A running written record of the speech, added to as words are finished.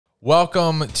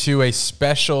Welcome to a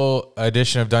special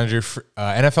edition of Dunn and Drew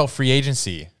NFL free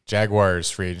agency,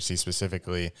 Jaguars free agency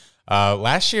specifically.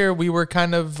 Last year we were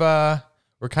kind of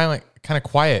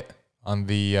quiet on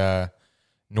the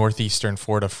northeastern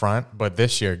Florida front, but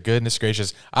this year, goodness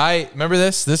gracious, I remember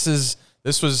this. This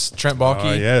was Trent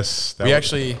Baalke. Yes,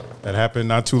 that happened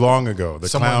not too long ago. The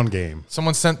clown game.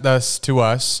 Someone sent this to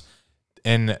us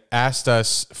and asked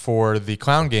us for the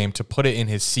clown game to put it in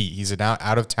his seat. He's an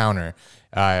out of towner.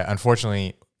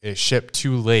 Unfortunately, it shipped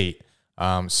too late,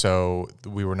 so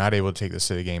we were not able to take this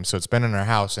to the game. So it's been in our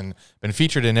house and been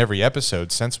featured in every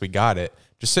episode since we got it.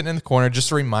 Just sitting in the corner,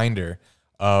 just a reminder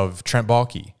of Trent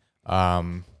Baalke.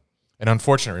 An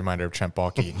unfortunate reminder of Trent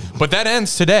Baalke. But that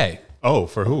ends today. Oh,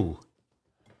 for who?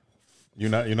 You're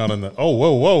not on the. Oh,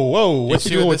 whoa! What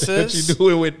you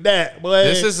doing with that, boy?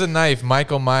 This is a knife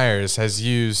Michael Myers has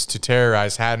used to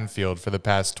terrorize Haddonfield for the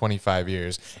past 25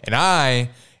 years, and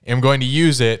I am going to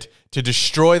use it to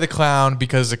destroy the clown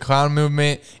because the clown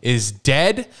movement is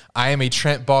dead. I am a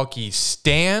Trent Baalke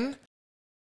stan.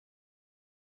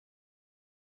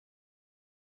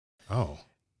 Oh.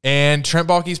 And Trent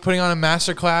Baalke is putting on a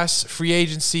masterclass free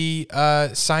agency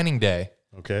signing day.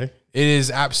 Okay. It is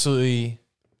absolutely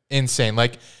insane.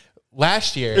 Like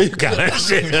last year, you got that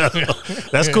shit.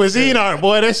 That's cuisine art,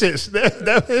 boy. That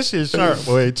shit's sharp,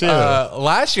 boy. Chill.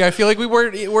 Last year, I feel like we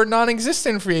were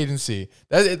non-existent in free agency.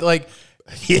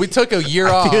 We took a year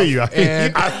off.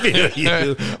 I feel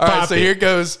you. All right, so here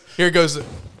goes.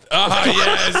 Oh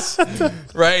yes,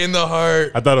 right in the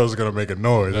heart. I thought it was gonna make a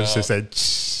noise. No. It just said.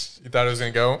 You thought it was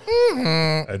going to go?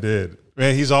 I did.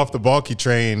 Man, he's off the Baalke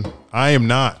train. I am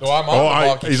not. No, I'm on the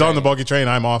Baalke train. He's on the Baalke train.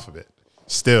 I'm off of it.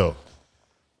 Still.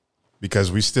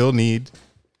 Because we still need.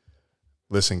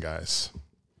 Listen, guys.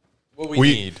 What we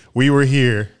need. We were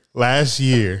here last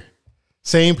year.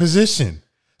 Same position.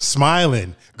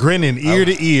 Smiling. Grinning ear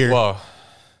to ear. Well,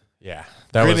 yeah.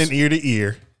 Grinning ear to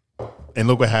ear. And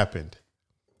look what happened.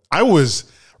 I was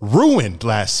ruined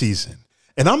last season.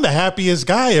 And I'm the happiest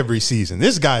guy every season.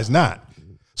 This guy's not.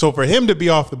 So for him to be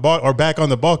off the ball or back on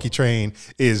the Baalke train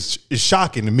is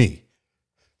shocking to me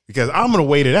because I'm going to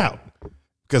wait it out.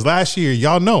 Because last year,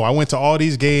 y'all know, I went to all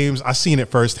these games. I seen it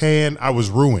firsthand. I was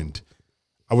ruined.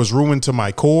 I was ruined to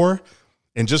my core.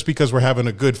 And just because we're having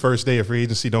a good first day of free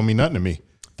agency don't mean nothing to me.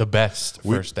 The best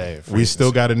first day of free agency. We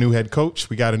still got a new head coach.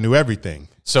 We got a new everything.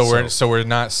 So we're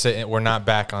not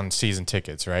back on season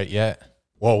tickets, right, yet?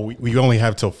 Well, we only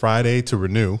have till Friday to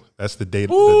renew. That's the date,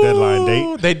 the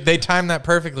deadline date. They timed that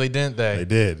perfectly, didn't they? They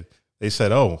did. They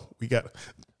said,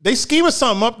 they scheming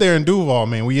something up there in Duval,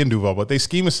 man. We in Duval, but they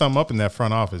scheming something up in that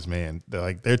front office, man.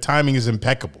 Their timing is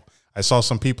impeccable. I saw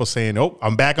some people saying,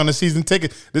 I'm back on the season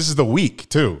ticket. This is the week,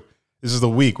 too. This is the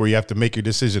week where you have to make your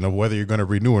decision of whether you're going to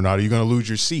renew or not. Are you going to lose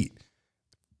your seat?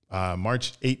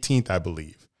 March 18th, I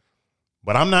believe.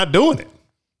 But I'm not doing it.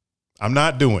 I'm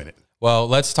not doing it. Well,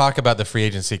 let's talk about the free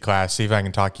agency class. See if I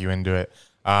can talk you into it.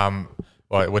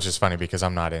 Which is funny because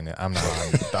I'm not in it. I'm not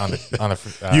on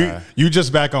the. You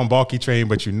just back on Baalke train,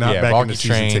 but you're not back on the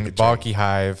season ticket train. Baalke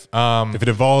hive. If it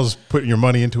involves putting your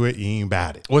money into it, you ain't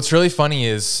bad it. What's really funny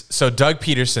is Doug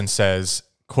Peterson says,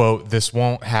 "quote This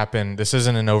won't happen. This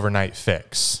isn't an overnight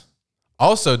fix."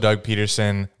 Also, Doug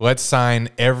Peterson, let's sign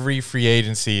every free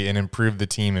agency and improve the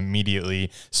team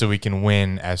immediately so we can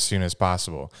win as soon as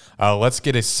possible. Let's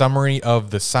get a summary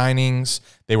of the signings.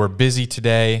 They were busy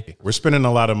today. We're spending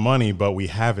a lot of money, but we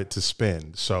have it to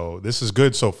spend. So this is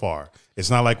good so far. It's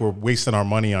not like we're wasting our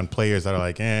money on players that are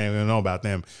like, we don't know about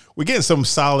them. We're getting some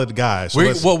solid guys.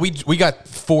 So we got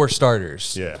 4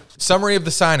 starters. Yeah. Summary of the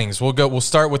signings. We'll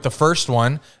start with the first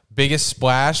one. Biggest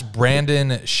splash, Brandon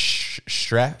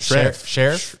Scherff.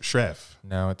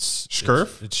 No, it's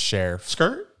Scherff. It's Scherff.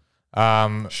 Skirt.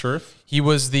 Scherff. He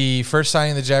was the first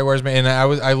signing the Jaguars made, and I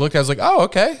was like, oh,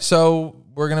 okay, so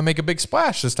we're gonna make a big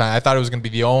splash this time. I thought it was gonna be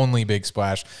the only big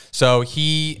splash. So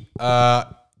he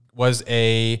was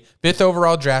a 5th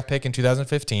overall draft pick in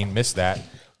 2015. Missed that,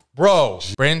 bro.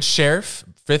 Brandon Scherff,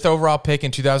 5th overall pick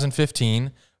in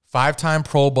 2015, 5-time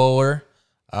Pro Bowler,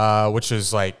 which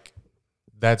is like.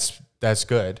 That's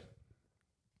good.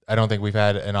 I don't think we've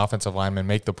had an offensive lineman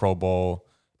make the Pro Bowl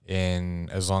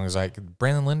in as long as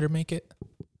Brandon Linder make it?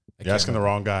 You're asking the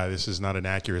wrong guy. This is not an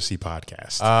accuracy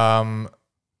podcast.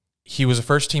 He was a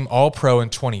first-team All-Pro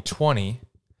in 2020,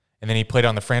 and then he played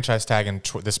on the franchise tag in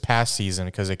this past season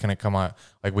because they couldn't come out.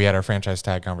 Like we had our franchise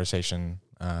tag conversation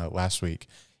last week.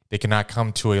 They could not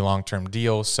come to a long-term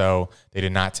deal, so they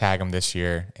did not tag him this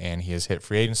year, and he has hit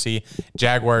free agency.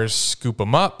 Jaguars scoop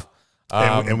him up.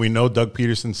 And we know Doug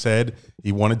Peterson said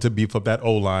he wanted to beef up that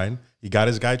O-line. He got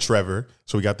his guy Trevor,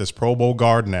 so we got this Pro Bowl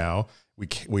guard now.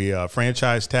 We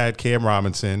franchise tagged Cam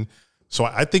Robinson. So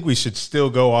I think we should still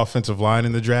go offensive line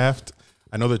in the draft.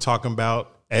 I know they're talking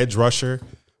about edge rusher,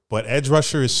 but edge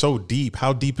rusher is so deep.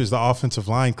 How deep is the offensive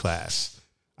line class?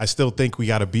 I still think we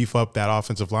got to beef up that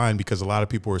offensive line because a lot of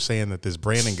people are saying that this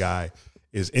Brandon guy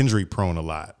is injury prone a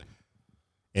lot.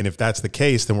 And if that's the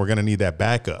case, then we're going to need that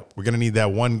backup. We're going to need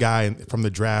that one guy from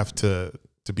the draft to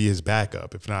be his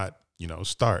backup. If not,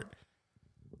 start.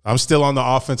 I'm still on the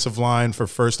offensive line for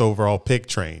first overall pick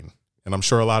train, and I'm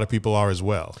sure a lot of people are as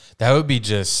well. That would be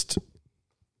just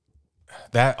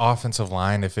that offensive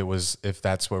line if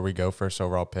that's where we go first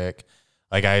overall pick.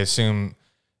 Like I assume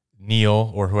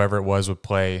Neal or whoever it was would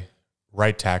play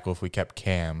right tackle if we kept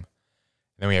Cam. And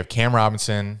then we have Cam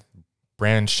Robinson,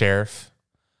 Brandon Scherff,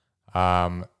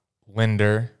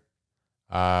 Linder,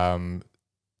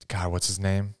 God, what's his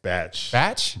name? Batch.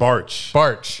 Barch.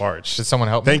 Did someone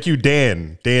help me? Thank you,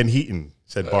 Dan. Dan Heaton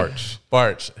said Barch.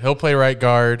 Barch. He'll play right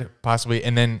guard, possibly.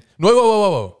 And then,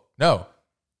 whoa. No.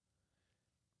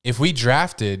 If we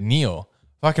drafted Neal,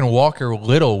 fucking Walker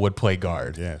Little would play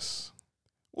guard. Yes.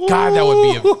 God, that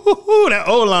would be that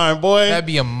O-line, boy. That'd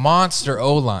be a monster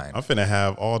O-line. I'm finna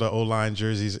have all the O-line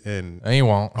jerseys No, you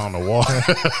won't. on the wall.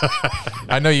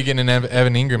 I know you're getting an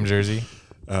Evan Engram jersey.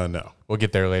 No. We'll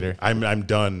get there later. I'm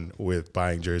done with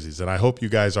buying jerseys, and I hope you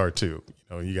guys are too.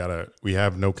 We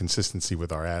have no consistency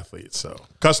with our athletes, so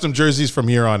custom jerseys from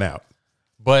here on out.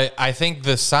 But I think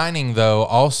the signing, though,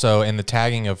 also and the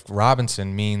tagging of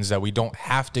Robinson means that we don't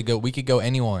have to go. We could go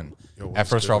anyone at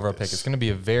first overall pick. It's going to be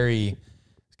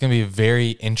a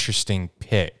very interesting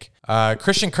pick.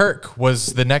 Christian Kirk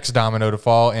was the next domino to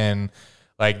fall, and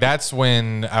that's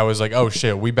when I was like, oh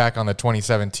shit, we back on the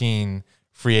 2017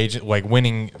 free agent,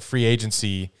 winning free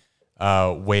agency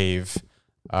wave,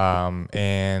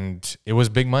 and it was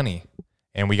big money,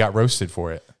 and we got roasted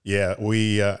for it. Yeah,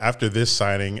 we after this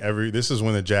signing, this is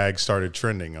when the Jags started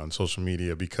trending on social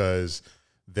media because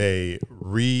they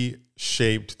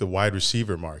reshaped the wide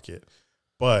receiver market,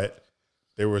 but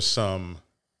there was some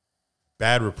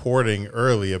bad reporting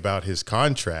early about his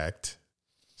contract,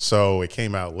 so it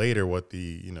came out later what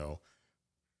the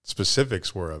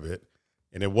specifics were of it.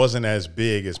 And it wasn't as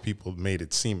big as people made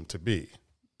it seem to be.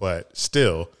 But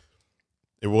still,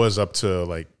 it was up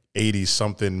to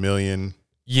 80-something million.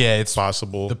 Yeah, it's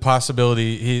possible. The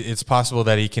possibility, it's possible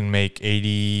that he can make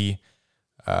 $84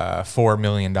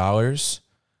 million, which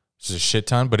is a shit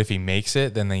ton. But if he makes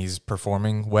it, then he's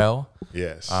performing well.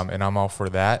 Yes. And I'm all for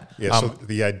that. Yeah, so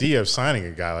the idea of signing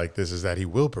a guy like this is that he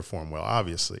will perform well,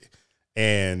 obviously.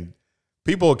 And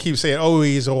people keep saying, oh,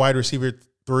 he's a wide receiver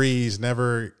 3, he's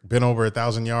never been over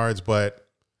 1,000 yards, but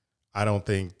I don't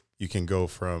think you can go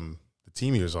from the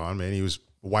team he was on, man. He was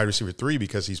wide receiver 3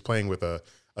 because he's playing with a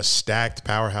stacked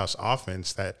powerhouse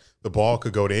offense that the ball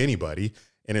could go to anybody.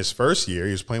 In his first year,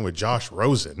 he was playing with Josh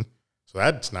Rosen, so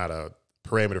that's not a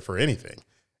parameter for anything.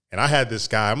 And I had this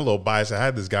guy, I'm a little biased, I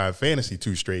had this guy in fantasy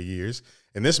 2 straight years,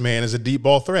 and this man is a deep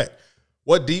ball threat.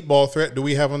 What deep ball threat do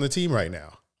we have on the team right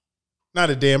now? Not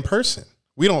a damn person.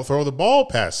 We don't throw the ball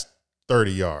past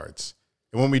 30 yards.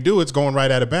 And when we do, it's going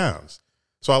right out of bounds.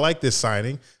 So I like this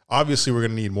signing. Obviously, we're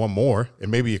going to need one more and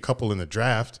maybe a couple in the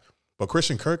draft. But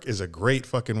Christian Kirk is a great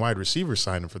fucking wide receiver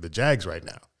signing for the Jags right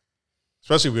now,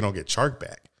 especially if we don't get Chark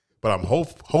back. But I'm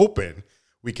hoping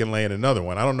we can land another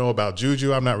one. I don't know about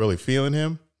Juju. I'm not really feeling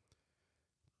him.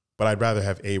 But I'd rather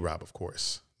have A-Rob, of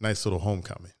course. Nice little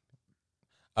homecoming.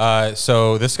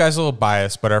 So this guy's a little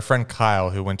biased, but our friend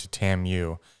Kyle, who went to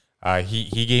TAMU,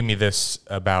 he gave me this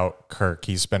about Kirk.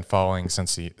 He's been following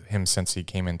since he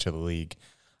came into the league.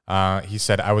 He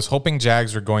said, I was hoping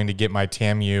Jags were going to get my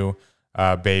TAMU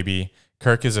baby.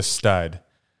 Kirk is a stud.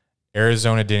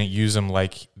 Arizona didn't use him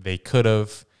like they could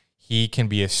have. He can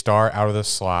be a star out of the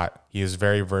slot. He is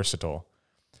very versatile.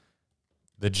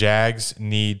 The Jags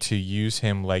need to use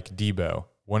him like Debo.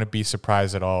 Wouldn't be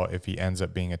surprised at all if he ends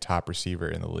up being a top receiver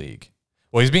in the league.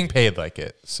 Well, he's being paid like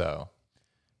it, so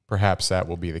perhaps that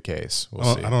will be the case.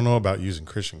 We'll see. I don't know about using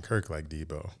Christian Kirk like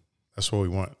Debo. That's what we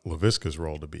want Laviska's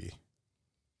role to be.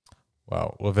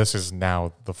 Well, this is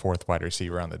now the 4th wide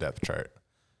receiver on the depth chart.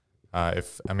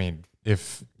 If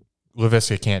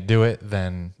Laviska can't do it,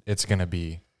 then it's going to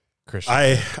be Christian.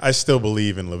 I still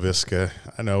believe in Laviska.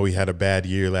 I know he had a bad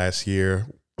year last year.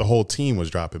 The whole team was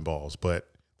dropping balls, but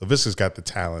Laviska's got the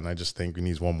talent. I just think he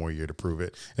needs one more year to prove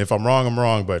it. And if I'm wrong, I'm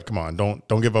wrong. But come on, don't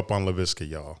give up on Laviska,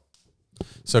 y'all.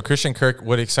 So Christian Kirk,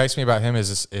 what excites me about him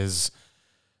is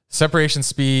separation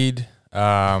speed,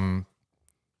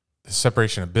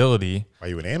 separation ability. Are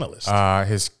you an analyst?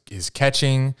 His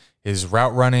catching, his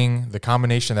route running, the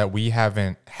combination that we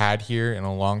haven't had here in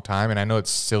a long time. And I know it's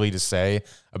silly to say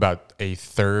about a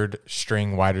third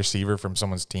string wide receiver from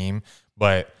someone's team,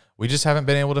 but we just haven't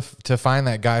been able to find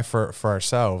that guy for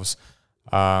ourselves.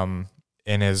 And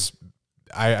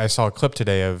I saw a clip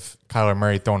today of Kyler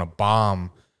Murray throwing a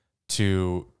bomb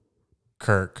to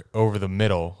Kirk over the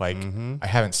middle. Like, I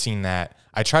haven't seen that.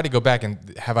 I tried to go back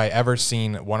and have I ever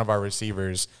seen one of our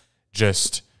receivers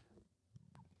just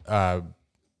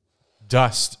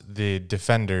dust the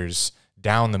defenders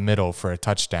down the middle for a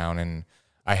touchdown, and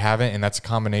I haven't, and that's a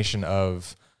combination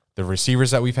of the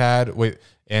receivers that we've had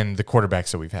and the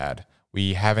quarterbacks that we've had.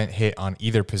 We haven't hit on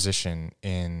either position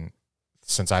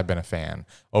since I've been a fan.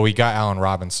 Well, we got Allen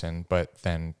Robinson, but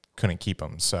then couldn't keep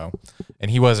him. So, and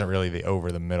he wasn't really the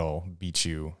over the middle beat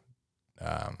you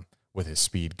with his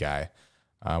speed guy.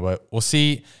 But we'll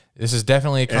see. This is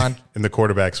definitely and the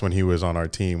quarterbacks when he was on our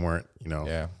team weren't,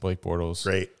 Blake Bortles.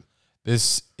 Great.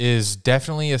 This is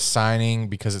definitely a signing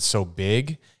because it's so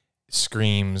big.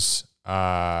 Screams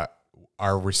our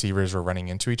receivers were running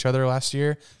into each other last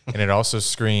year. And it also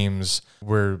screams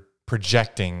we're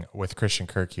projecting with Christian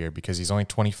Kirk here because he's only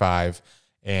 25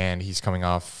 and he's coming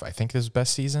off, I think, his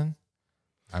best season.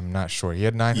 I'm not sure. He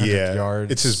had 900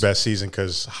 yards. It's his best season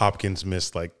because Hopkins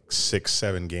missed like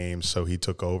 6-7 games, so he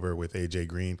took over with A.J.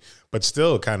 Green, but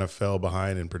still kind of fell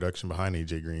behind in production behind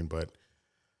A.J. Green, but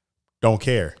don't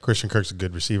care. Christian Kirk's a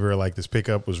good receiver. I like this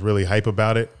pickup, was really hype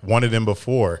about it. Wanted him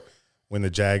before when the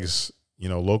Jags,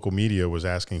 local media was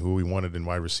asking who we wanted in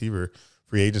wide receiver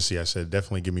free agency. I said,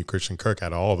 definitely give me Christian Kirk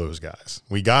out of all those guys.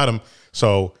 We got him.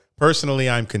 So personally,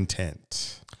 I'm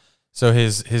content. So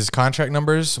his contract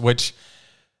numbers, which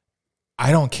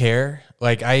I don't care.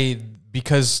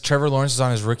 Because Trevor Lawrence is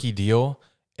on his rookie deal,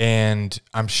 and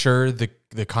I'm sure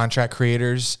the contract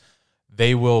creators,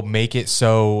 they will make it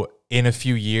so in a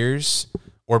few years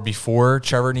or before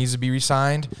Trevor needs to be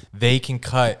re-signed, they can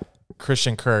cut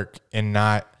Christian Kirk and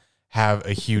not have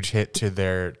a huge hit to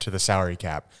the salary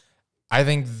cap. I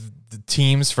think the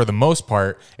teams, for the most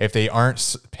part, if they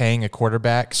aren't paying a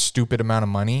quarterback stupid amount of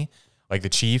money, like the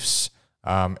Chiefs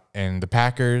and the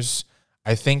Packers,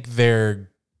 I think they're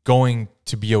going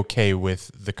to be okay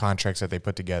with the contracts that they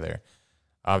put together.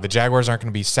 The Jaguars aren't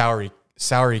going to be salary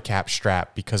cap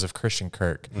strapped because of Christian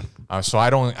Kirk. So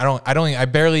I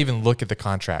barely even look at the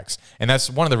contracts, and that's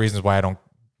one of the reasons why I don't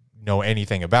know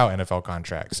anything about NFL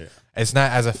contracts. Yeah. It's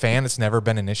not, as a fan, it's never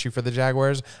been an issue for the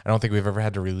Jaguars. I don't think we've ever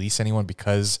had to release anyone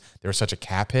because there was such a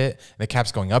cap hit. And the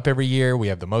cap's going up every year. We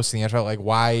have the most in the NFL. Like,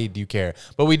 why do you care?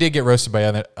 But we did get roasted by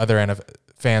other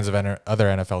fans of other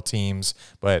NFL teams,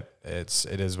 but it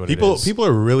is what it is. People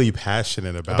are really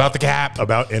passionate about the cap,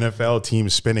 about NFL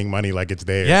teams spending money like it's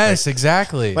theirs. Yes,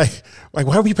 exactly. Like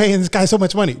why are we paying this guy so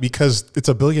much money? Because it's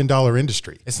 $1 billion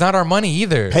industry. It's not our money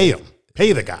either. Pay him.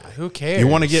 Pay the guy. Who cares? You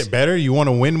want to get better? You want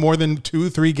to win more than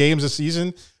 2-3 games a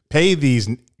season? Pay these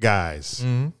guys.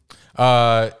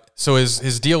 Mm-hmm. So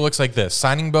his deal looks like this: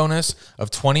 signing bonus of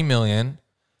 $20 million.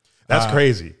 That's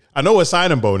crazy. I know what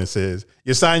signing bonus is.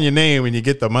 You sign your name and you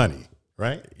get the money,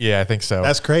 right? Yeah, I think so.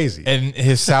 That's crazy. And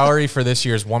his salary for this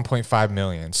year is $1.5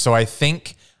 million. So I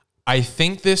think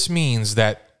this means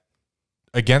that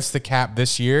against the cap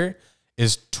this year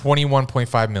is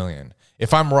 $21.5 million.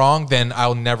 If I'm wrong, then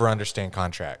I'll never understand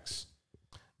contracts.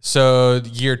 So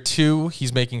year 2,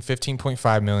 he's making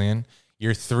 $15.5 million.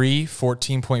 Year 3,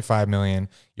 $14.5 million.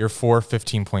 Year 4,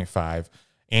 $15.5.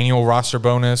 Annual roster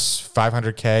bonus,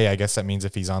 $500K. I guess that means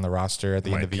if he's on the roster at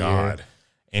the end of the year.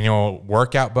 Annual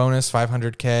workout bonus,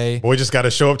 $500K. Boy just got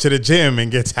to show up to the gym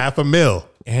and gets $500,000.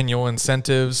 Annual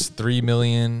incentives, $3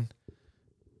 million.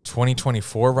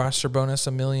 2024 roster bonus,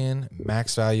 $1 million.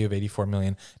 Max value of $84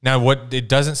 million. Now, what it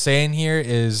doesn't say in here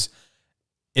is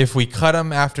if we cut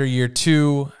him after year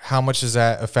 2, how much does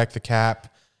that affect the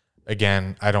cap?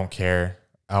 Again, I don't care.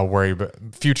 I'll worry about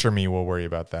future me will worry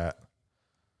about that.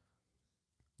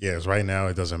 Yes, right now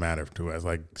it doesn't matter to us.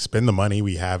 Like, spend the money,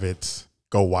 we have it.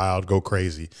 Go wild, go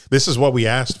crazy. This is what we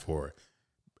asked for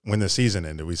when the season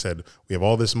ended. We said we have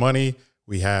all this money,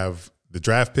 we have the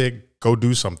draft pick. Go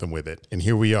do something with it. And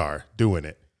here we are doing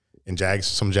it. And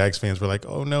some Jags fans were like,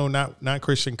 oh, no, not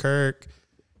Christian Kirk.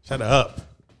 Shut up.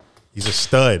 He's a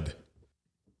stud.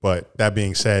 But that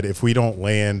being said, if we don't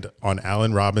land on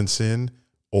Allen Robinson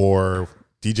or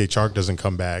DJ Chark doesn't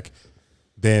come back,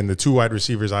 then the 2 wide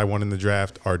receivers I want in the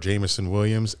draft are Jamison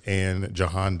Williams and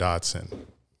Jahan Dotson,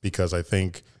 because I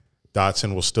think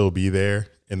Dotson will still be there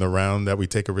in the round that we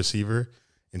take a receiver.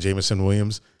 And Jamison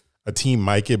Williams, a team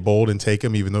might get bold and take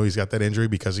him even though he's got that injury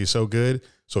because he's so good.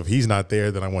 So if he's not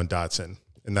there, then I want Dotson.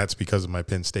 And that's because of my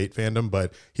Penn State fandom,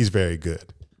 but he's very good.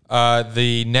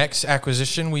 The next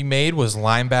acquisition we made was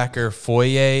linebacker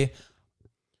Foye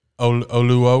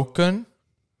Olukon.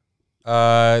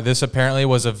 This apparently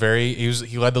was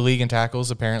he led the league in tackles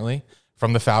apparently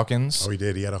from the Falcons. Oh, he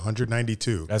did. He had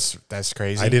 192. That's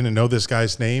crazy. I didn't know this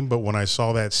guy's name, but when I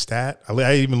saw that stat,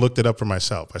 I even looked it up for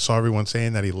myself. I saw everyone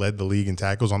saying that he led the league in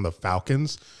tackles on the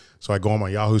Falcons. So I go on my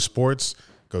Yahoo Sports,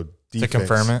 go defense, to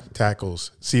confirm it,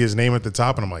 tackles, see his name at the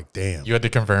top, and I'm like, damn. You had to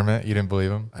confirm it. You didn't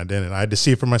believe him. I didn't. I had to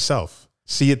see it for myself.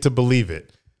 See it to believe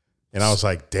it. And I was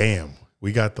like, damn,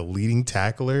 we got the leading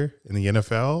tackler in the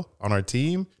NFL on our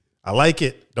team. I like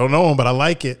it. Don't know him, but I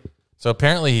like it. So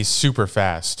apparently he's super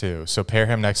fast too. So pair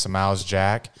him next to Miles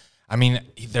Jack. I mean,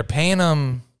 they're paying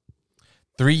him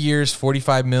 3 years,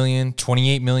 $45 million,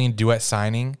 $28 million duet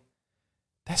signing.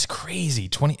 That's crazy.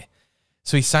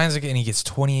 So he signs again and he gets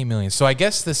 $28 million. So I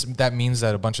guess that means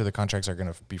that a bunch of the contracts are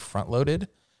going to be front loaded,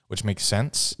 which makes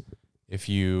sense. I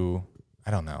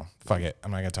don't know. Fuck it. I'm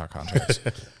not going to talk contracts.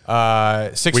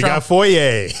 We got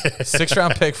Foye. 6th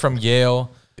round pick from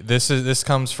Yale. This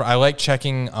comes from, I like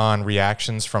checking on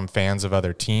reactions from fans of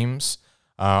other teams.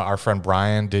 Our friend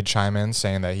Brian did chime in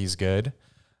saying that he's good.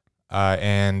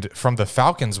 And from the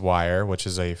Falcons Wire, which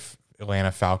is a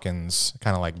Atlanta Falcons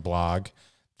kind of like blog,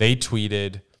 they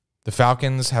tweeted, the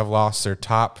Falcons have lost their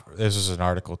top, this is an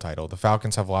article title, the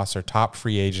Falcons have lost their top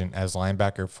free agent as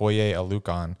linebacker Foye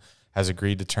Olukon has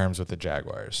agreed to terms with the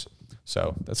Jaguars.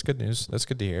 So that's good news. That's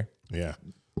good to hear. Yeah.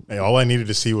 Hey, all I needed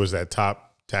to see was that top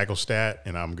tackle stat,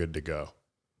 and I'm good to go.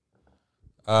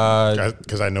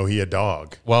 Because I know he a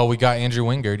dog. Well, we got Andrew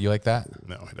Wingard. You like that?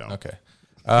 No, I don't. Okay.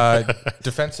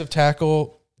 Defensive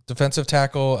tackle,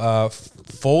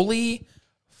 Foley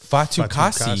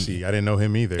Fatukasi. I didn't know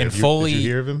him either. And did you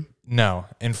hear of him? No.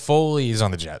 And Foley is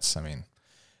on the Jets. I mean,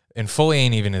 and Foley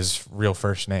ain't even his real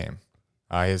first name.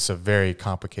 It's a very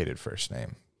complicated first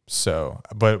name. So,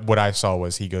 but what I saw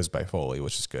was he goes by Foley,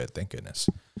 which is good. Thank goodness.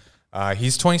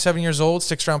 He's 27 years old,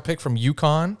 6th round pick from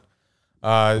UConn.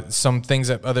 Some things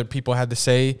that other people had to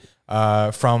say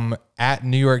from at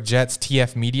New York Jets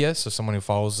TF Media, so someone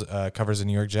who covers the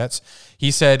New York Jets.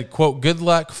 He said, quote, good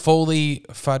luck, Foley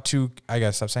I got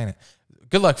to stop saying it.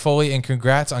 Good luck, Foley, and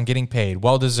congrats on getting paid.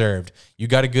 Well deserved. You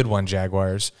got a good one,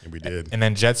 Jaguars. We did. And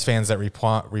then Jets fans that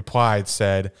replied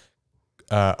said,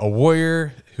 a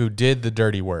warrior who did the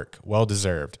dirty work. Well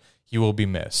deserved. He will be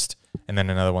missed. And then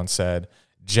another one said,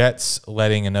 Jets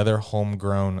letting another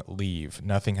homegrown leave.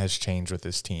 Nothing has changed with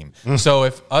this team. So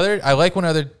I like when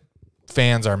other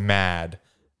fans are mad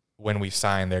when we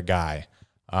sign their guy.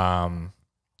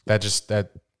 That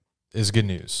is good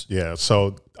news. Yeah.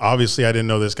 So obviously I didn't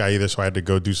know this guy either, so I had to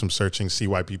go do some searching, see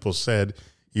why people said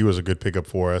he was a good pickup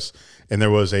for us. And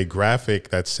there was a graphic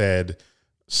that said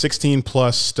 16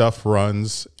 plus stuff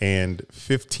runs and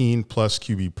 15 plus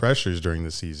QB pressures during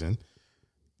the season.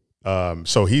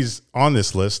 So he's on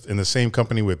this list in the same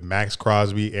company with Max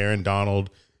Crosby, Aaron Donald,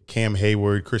 Cam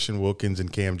Hayward, Christian Wilkins,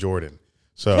 and Cam Jordan.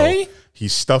 So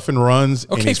he's stuffing runs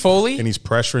and he's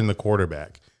pressuring the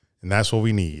quarterback. And that's what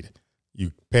we need.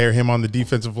 You pair him on the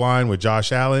defensive line with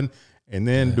Josh Allen, and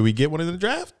then do we get one in the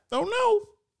draft? Don't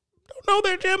know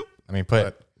there, Jim. I mean,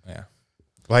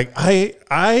 like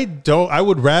I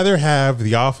would rather have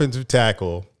the offensive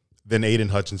tackle than Aiden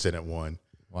Hutchinson at 1.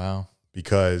 Wow.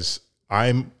 Because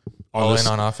I'm all in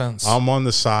on offense. I'm on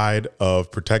the side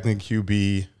of protecting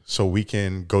QB so we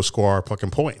can go score our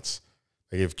fucking points.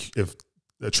 Like if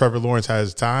Trevor Lawrence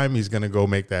has time, he's going to go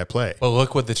make that play. Well,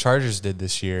 look what the Chargers did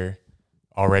this year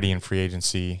already in free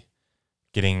agency,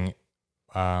 getting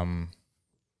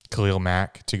Khalil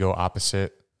Mack to go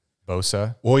opposite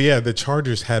Bosa. Well, yeah, the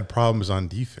Chargers had problems on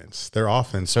defense. Their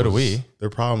offense. So do we. Their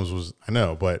problems was, I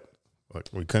know, but look,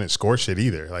 we couldn't score shit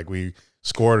either. Like we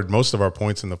scored most of our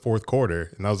points in the fourth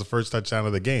quarter, and that was the first touchdown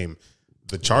of the game.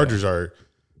 The Chargers are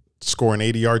scoring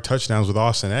 80-yard touchdowns with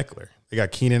Austin Eckler. They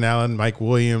got Keenan Allen, Mike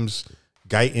Williams,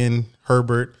 Guyton,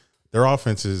 Herbert. Their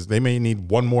offenses, they may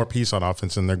need one more piece on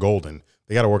offense and they're golden.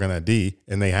 They got to work on that D,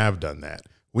 and they have done that.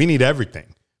 We need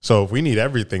everything. So if we need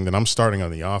everything, then I'm starting on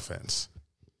the offense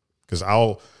because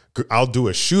I'll do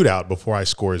a shootout before I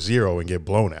score 0 and get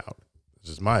blown out.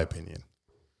 This is my opinion.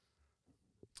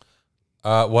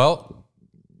 Well,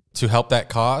 to help that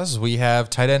cause, we have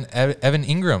tight end Evan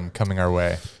Engram coming our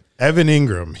way. Evan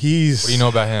Engram, what do you know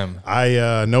about him?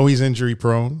 I know he's injury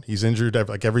prone. He's injured I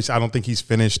don't think he's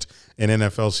finished an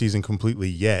NFL season completely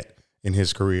yet in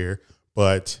his career,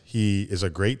 but he is a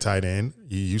great tight end.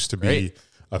 He used to be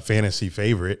a fantasy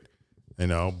favorite,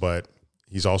 but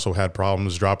he's also had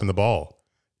problems dropping the ball,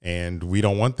 and we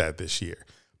don't want that this year.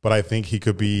 But I think he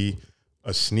could be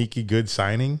a sneaky good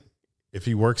signing if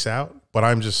he works out. But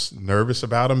I'm just nervous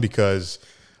about him because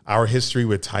our history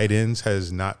with tight ends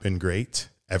has not been great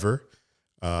ever.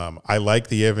 I like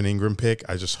the Evan Engram pick.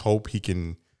 I just hope he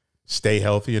can stay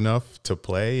healthy enough to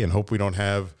play, and hope we don't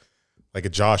have like a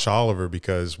Josh Oliver,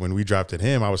 because when we drafted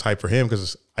him, I was hyped for him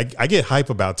because I get hype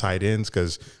about tight ends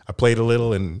because I played a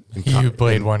little in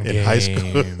high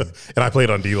school, and I played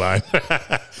on D-line.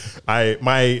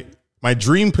 My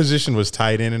dream position was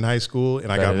tight end in high school,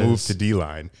 and I got moved to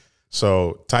D-line.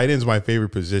 So tight end's my favorite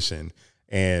position,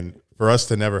 and for us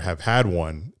to never have had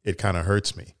one, it kind of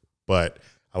hurts me. But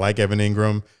I like Evan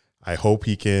Engram. I hope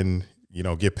he can,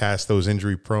 get past those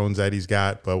injury prones that he's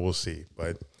got, but we'll see.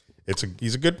 But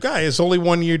he's a good guy. It's only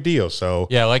 1 year deal. So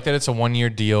yeah, I like that it's a 1 year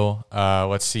deal.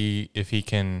 Let's see if he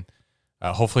can.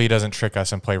 Hopefully, he doesn't trick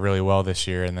us and play really well this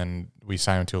year, and then we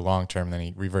sign him to a long term. And then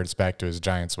he reverts back to his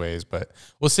Giants ways. But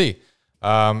we'll see.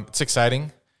 It's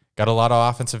exciting. Got a lot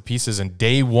of offensive pieces in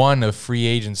day one of free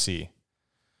agency.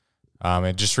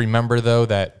 And just remember though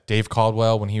that Dave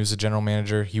Caldwell, when he was the general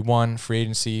manager, he won free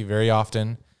agency very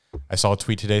often. I saw a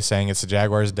tweet today saying it's the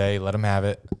Jaguars' day. Let them have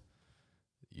it.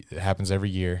 It happens every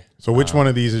year. So which one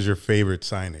of these is your favorite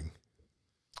signing?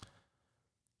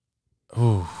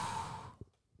 Ooh.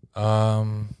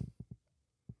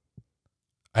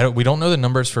 We don't know the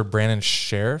numbers for Brandon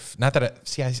Scherff. Not that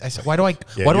I said, why do I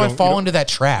fall into that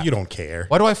trap? You don't care.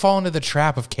 Why do I fall into the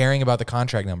trap of caring about the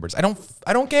contract numbers? I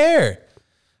don't care.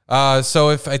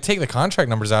 So if I take the contract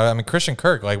numbers out, I mean, Christian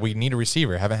Kirk, like, we need a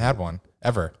receiver. Haven't had one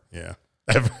ever. Yeah.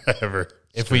 Ever.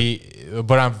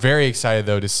 But I'm very excited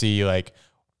though to see like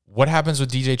what happens with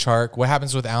DJ Chark, what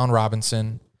happens with Allen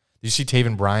Robinson. Did you see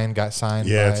Taven Bryan got signed?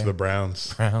 Yeah, it's the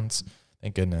Browns.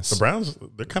 Thank goodness. The Browns,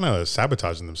 they're kind of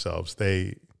sabotaging themselves.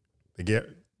 They get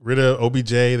rid of OBJ.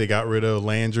 They got rid of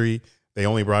Landry. They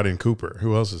only brought in Cooper.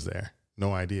 Who else is there?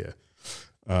 No idea.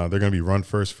 They're going to be run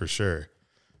first for sure.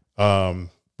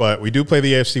 But we do play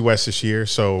the AFC West this year,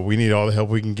 so we need all the help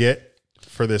we can get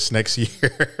for this next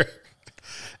year.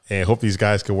 And hope these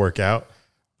guys can work out.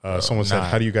 Someone said,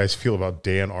 how do you guys feel about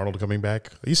Dan Arnold coming back?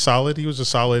 He's solid. He was a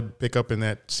solid pickup in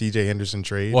that C.J. Henderson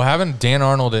trade. Well, having Dan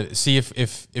Arnold,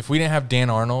 if we didn't have Dan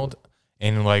Arnold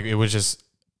and like it was just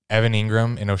Evan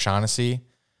Engram and O'Shaughnessy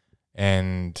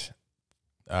and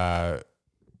the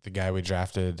guy we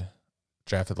drafted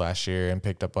last year and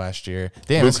picked up last year,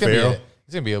 damn, Luke Farrell.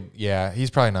 He's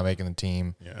probably not making the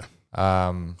team. Yeah.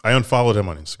 I unfollowed him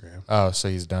on Instagram. Oh, so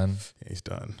he's done? Yeah, he's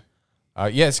done.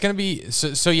 Yeah, it's gonna be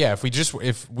so. Yeah,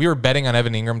 if we were betting on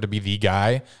Evan Engram to be the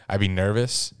guy, I'd be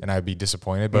nervous and I'd be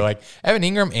disappointed. But like Evan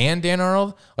Engram and Dan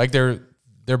Arnold, like they're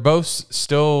both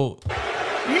still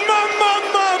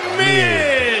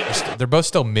mid. They're both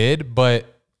still mid, but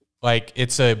like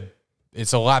it's a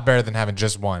lot better than having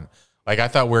just one. Like I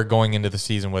thought we were going into the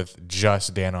season with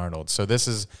just Dan Arnold, so this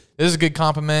is a good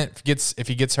compliment. If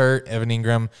he gets hurt, Evan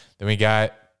Engram, then we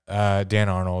got Dan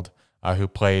Arnold, who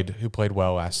played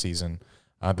well last season.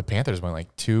 The Panthers went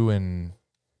like 2-14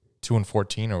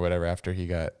 or whatever after he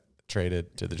got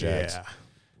traded to the Jags. Yeah.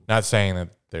 Not saying that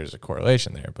there's a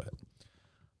correlation there, but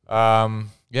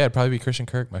it'd probably be Christian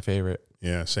Kirk, my favorite.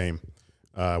 Yeah, same.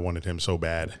 I wanted him so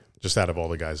bad, just out of all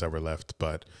the guys that were left.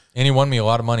 But and he won me a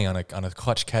lot of money on a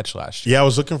clutch catch last year. Yeah, I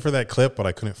was looking for that clip, but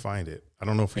I couldn't find it. I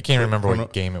don't know if I can't remember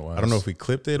what game it was. I don't know if we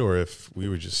clipped it or if we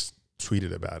were just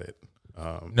tweeted about it.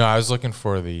 No, I was looking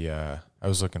for the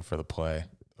play.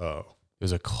 Oh, it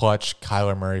was a clutch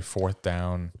Kyler Murray 4th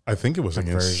down. I think it was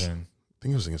conversion.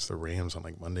 against the Rams on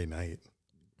like Monday night.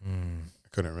 I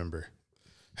couldn't remember.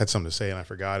 Had something to say and I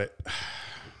forgot it.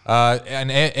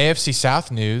 And AFC South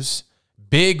news,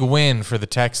 big win for the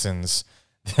Texans.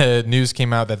 The news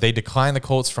came out that they declined the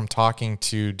Colts from talking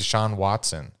to Deshaun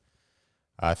Watson.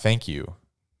 Thank you.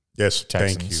 Yes,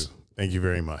 Texans. Thank you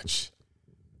very much.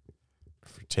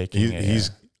 Taking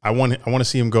I want to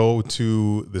see him go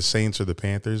to the Saints or the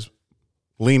Panthers.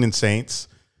 Leaning Saints.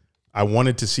 I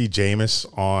wanted to see Jameis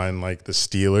on like the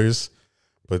Steelers,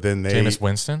 but then Jameis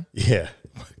Winston,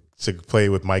 to play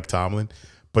with Mike Tomlin.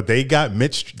 But they got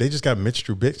Mitch. They just got Mitch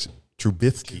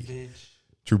Trubisky,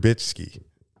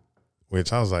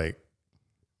 which I was like,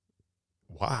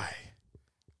 why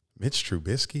Mitch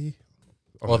Trubisky?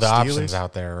 Well, the options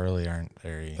out there really aren't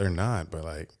very. They're not, but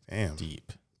like, damn,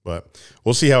 deep. But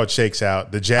we'll see how it shakes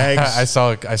out. The Jags. I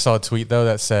saw a tweet though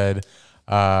that said,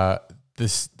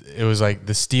 it was like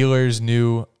the Steelers'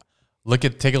 new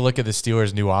take a look at the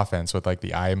Steelers' new offense with like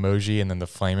the eye emoji and then the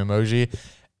flame emoji.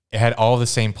 It had all the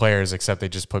same players except they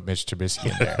just put Mitch Trubisky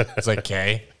in there. It's like,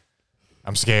 okay,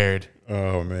 I'm scared.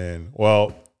 Oh man.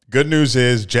 Well, good news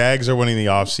is Jags are winning the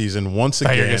offseason once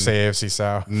again. I thought you were gonna say AFC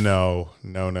South. No.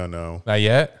 Not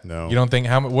yet? No. You don't think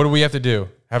what do we have to do?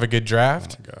 Have a good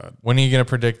draft? Oh my God. When are you gonna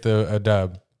predict a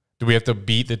dub? Do we have to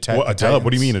beat the What, a dub?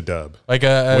 What do you mean a dub? Like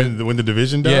win the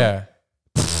division dub? Yeah.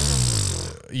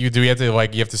 Do we have to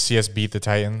you have to see us beat the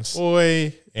Titans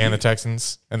Boy, and the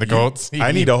Texans and the Colts?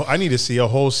 I need to see a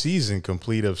whole season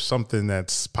complete of something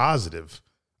that's positive.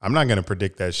 I'm not going to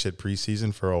predict that shit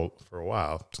preseason for a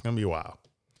while. It's going to be a while.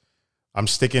 I'm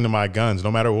sticking to my guns. No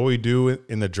matter what we do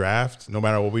in the draft, no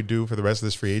matter what we do for the rest of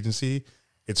this free agency,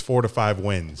 it's 4 to 5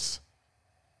 wins.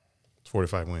 It's 4 to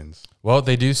 5 wins. Well,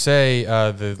 they do say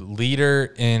the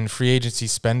leader in free agency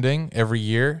spending every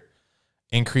year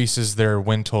increases their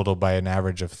win total by an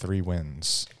average of 3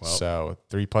 wins. Well, so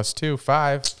 3 + 2,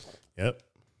 5. Yep.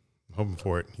 I'm hoping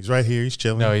for it. He's right here. He's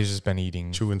chilling. No, he's just been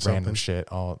eating chewing random something. shit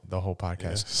the whole podcast.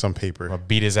 Yeah, some paper. I'll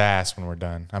beat his ass when we're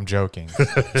done. I'm joking.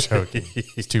 Joking.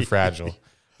 He's too fragile.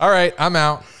 All right, I'm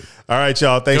out. All right,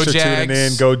 y'all. Thanks for tuning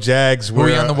in. Go Jags. Who are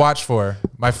we on the watch for?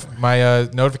 My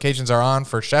notifications are on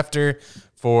for Schefter,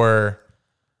 for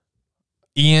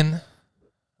Ian.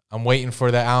 I'm waiting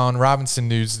for that Allen Robinson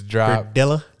news to drop.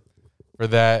 Dilla. For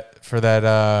that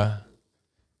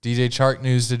DJ Chark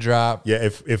news to drop. Yeah,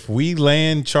 if we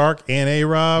land Chark and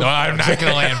A-Rob. No, I'm not going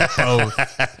to land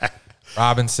both.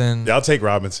 Robinson. Yeah, I'll take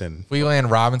Robinson. If we land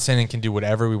Robinson and can do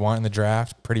whatever we want in the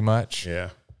draft, pretty much. Yeah,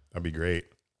 that'd be great.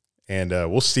 And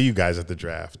we'll see you guys at the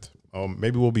draft.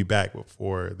 Maybe we'll be back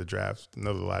before the draft.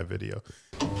 Another live video.